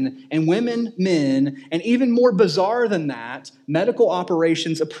women and women men, and even more bizarre than that, medical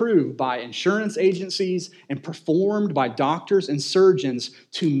operations approved by insurance agencies and performed by doctors and surgeons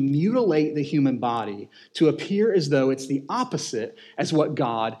to mutilate the human body to appear as though it's the opposite as what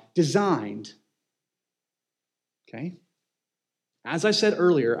God designed. Okay? As I said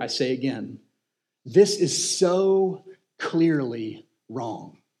earlier, I say again, this is so clearly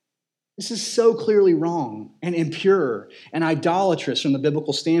wrong. This is so clearly wrong and impure and idolatrous from the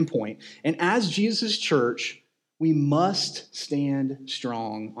biblical standpoint. And as Jesus' church, we must stand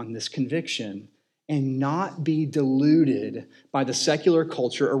strong on this conviction and not be deluded by the secular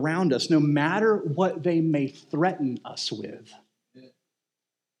culture around us, no matter what they may threaten us with.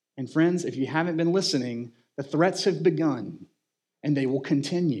 And friends, if you haven't been listening, the threats have begun and they will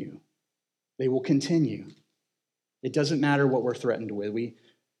continue. They will continue. It doesn't matter what we're threatened with.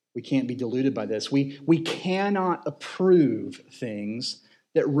 We can't be deluded by this. We cannot approve things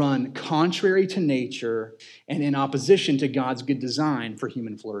that run contrary to nature and in opposition to God's good design for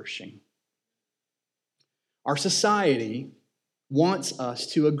human flourishing. Our society wants us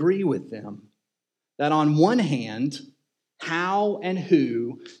to agree with them that on one hand, how and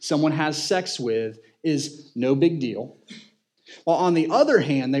who someone has sex with is no big deal. While on the other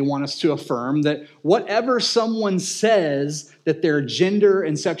hand, they want us to affirm that whatever someone says that their gender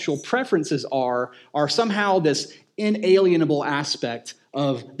and sexual preferences are somehow this inalienable aspect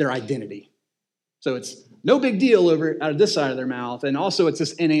of their identity. So it's no big deal over out of this side of their mouth, and also it's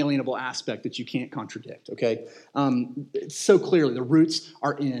this inalienable aspect that you can't contradict, okay? It's so clearly the roots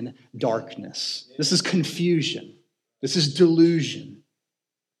are in darkness. This is confusion. This is delusion.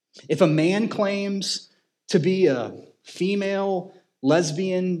 If a man claims to be a female,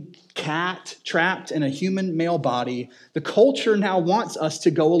 lesbian cat trapped in a human male body, the culture now wants us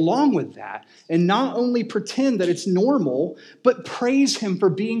to go along with that and not only pretend that it's normal, but praise him for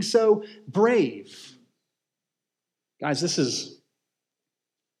being so brave. Guys, this is,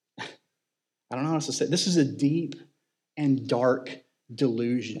 I don't know how else to say it. This is a deep and dark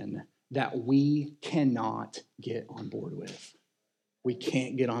delusion that we cannot get on board with. We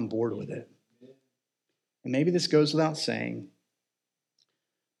can't get on board with it. And maybe this goes without saying,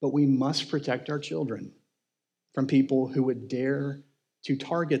 but we must protect our children from people who would dare to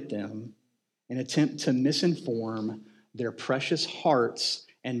target them and attempt to misinform their precious hearts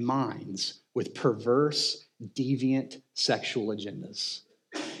and minds with perverse, deviant sexual agendas.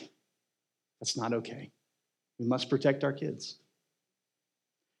 That's not okay. We must protect our kids.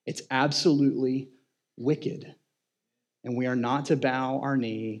 It's absolutely wicked, and we are not to bow our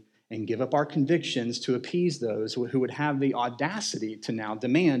knee and give up our convictions to appease those who would have the audacity to now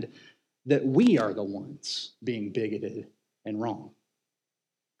demand that we are the ones being bigoted and wrong.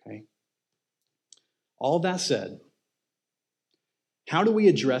 Okay? All that said, how do we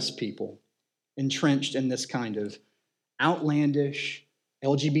address people entrenched in this kind of outlandish,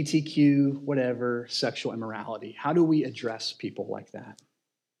 LGBTQ, whatever, sexual immorality? How do we address people like that?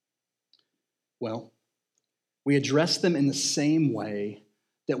 Well, we address them in the same way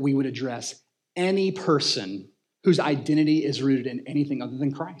that we would address any person whose identity is rooted in anything other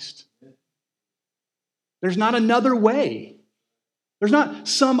than Christ. There's not another way. There's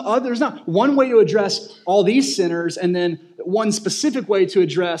not one way to address all these sinners and then one specific way to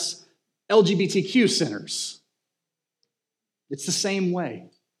address LGBTQ sinners. It's the same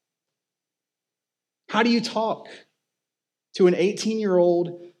way. How do you talk to an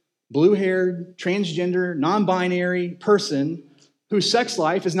 18-year-old, blue-haired, transgender, non-binary person whose sex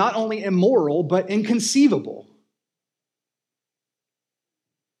life is not only immoral, but inconceivable?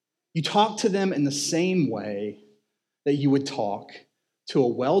 You talk to them in the same way that you would talk to a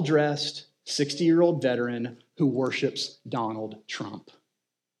well-dressed 60-year-old veteran who worships Donald Trump.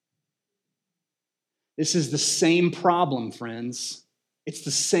 This is the same problem, friends. It's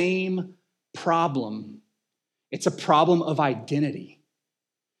the same problem. It's a problem of identity.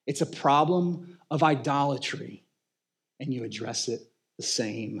 It's a problem of idolatry. And you address it the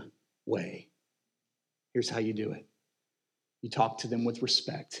same way. Here's how you do it. You talk to them with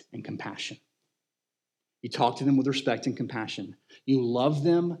respect and compassion. You talk to them with respect and compassion. You love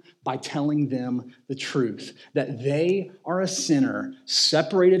them by telling them the truth, that they are a sinner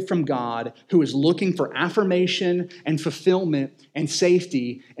separated from God who is looking for affirmation and fulfillment and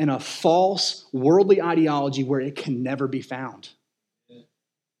safety in a false worldly ideology where it can never be found.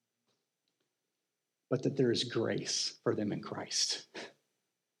 But that there is grace for them in Christ.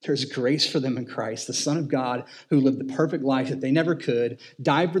 There's grace for them in Christ, the Son of God who lived the perfect life that they never could,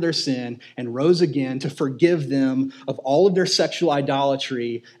 died for their sin, and rose again to forgive them of all of their sexual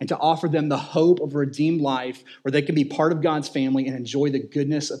idolatry and to offer them the hope of a redeemed life where they can be part of God's family and enjoy the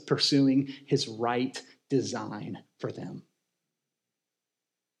goodness of pursuing his right design for them.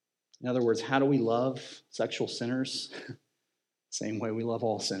 In other words, how do we love sexual sinners? Same way we love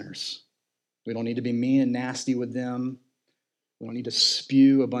all sinners. We don't need to be mean and nasty with them. We don't need to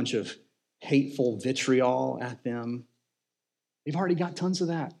spew a bunch of hateful vitriol at them. They've already got tons of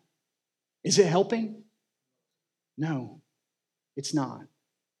that. Is it helping? No, it's not.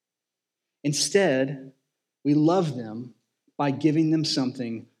 Instead, we love them by giving them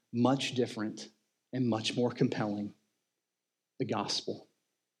something much different and much more compelling: the gospel,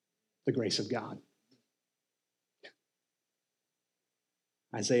 the grace of God.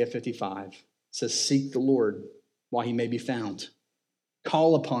 Isaiah 55 says, "Seek the Lord while he may be found.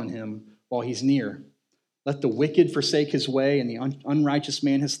 Call upon him while he's near. Let the wicked forsake his way and the unrighteous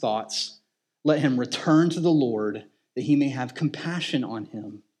man his thoughts. Let him return to the Lord, that he may have compassion on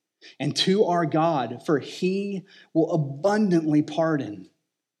him, and to our God, for he will abundantly pardon."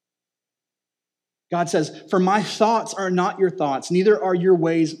 God says, "For my thoughts are not your thoughts, neither are your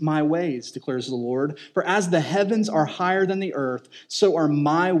ways my ways, declares the Lord. For as the heavens are higher than the earth, so are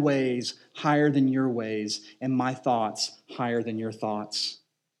my ways higher than your ways, and my thoughts higher than your thoughts."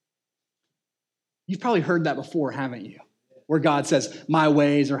 You've probably heard that before, haven't you? Where God says, my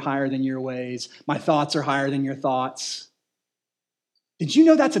ways are higher than your ways, my thoughts are higher than your thoughts. Did you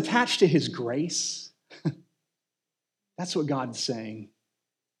know that's attached to his grace? That's what God's saying.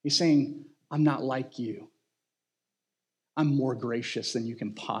 He's saying, I'm not like you. I'm more gracious than you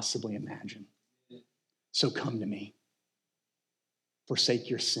can possibly imagine. So come to me. Forsake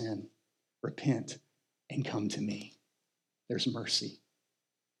your sin. Repent and come to me. There's mercy.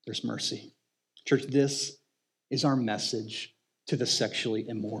 There's mercy. Church, this is our message to the sexually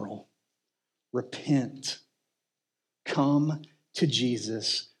immoral. Repent. Come to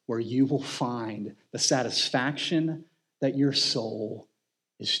Jesus, where you will find the satisfaction that your soul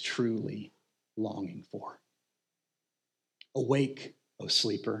is truly longing for. Awake, O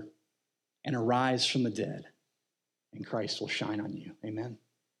sleeper, and arise from the dead, and Christ will shine on you. Amen.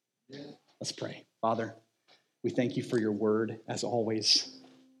 Yeah. Let's pray. Father, we thank you for your word, as always,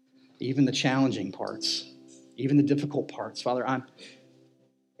 even the challenging parts, even the difficult parts. Father,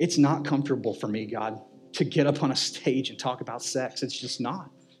 it's not comfortable for me, God, to get up on a stage and talk about sex. It's just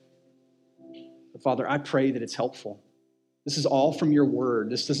not. But Father, I pray that it's helpful. This is all from your word.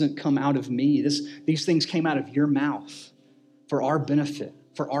 This doesn't come out of me. These things came out of your mouth for our benefit,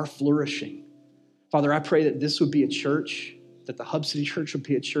 for our flourishing. Father, I pray that this would be a church, that the Hub City Church would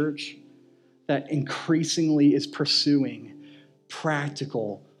be a church that increasingly is pursuing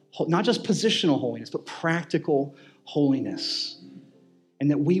practical, not just positional holiness, but practical holiness. And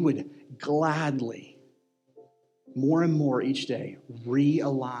that we would gladly, more and more each day,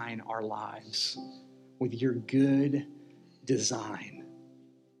 realign our lives with your good design,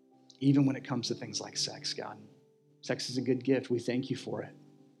 even when it comes to things like sex, God. Sex is a good gift. We thank you for it.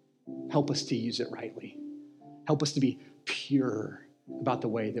 Help us to use it rightly. Help us to be pure about the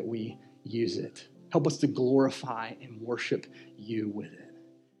way that we use it. Help us to glorify and worship you with it.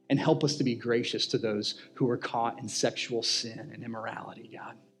 And help us to be gracious to those who are caught in sexual sin and immorality,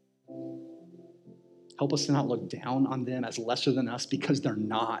 God. Help us to not look down on them as lesser than us, because they're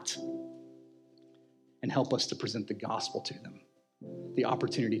not. And help us to present the gospel to them, the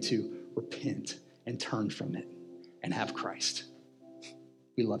opportunity to repent and turn from it and have Christ.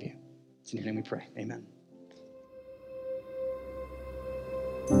 We love you. It's in your name we pray. Amen.